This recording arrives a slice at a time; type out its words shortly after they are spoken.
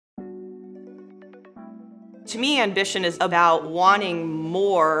To me, ambition is about wanting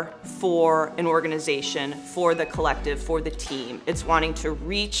more for an organization, for the collective, for the team. It's wanting to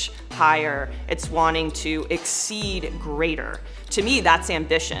reach higher. It's wanting to exceed greater. To me, that's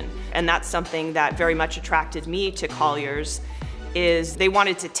ambition. And that's something that very much attracted me to Colliers, is they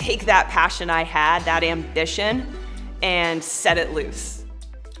wanted to take that passion I had, that ambition, and set it loose.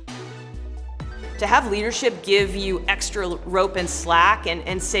 To have leadership give you extra rope and slack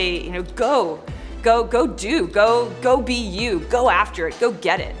and say, go be you, go after it, go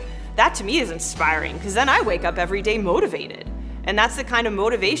get it. That to me is inspiring, because then I wake up every day motivated. And that's the kind of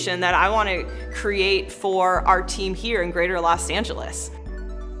motivation that I want to create for our team here in Greater Los Angeles.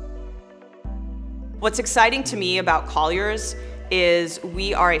 What's exciting to me about Colliers is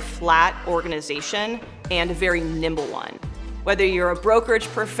we are a flat organization and a very nimble one. Whether you're a brokerage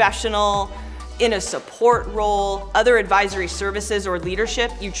professional, in a support role, other advisory services, or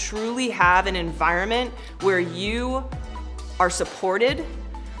leadership, you truly have an environment where you are supported,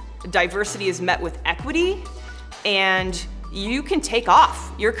 diversity is met with equity, and you can take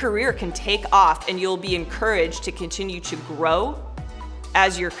off. Your career can take off, and you'll be encouraged to continue to grow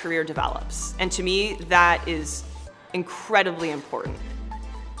as your career develops. And to me, that is incredibly important.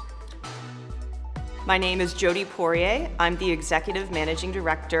 My name is Jodie Poirier. I'm the Executive Managing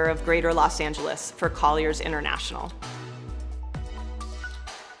Director of Greater Los Angeles for Colliers International.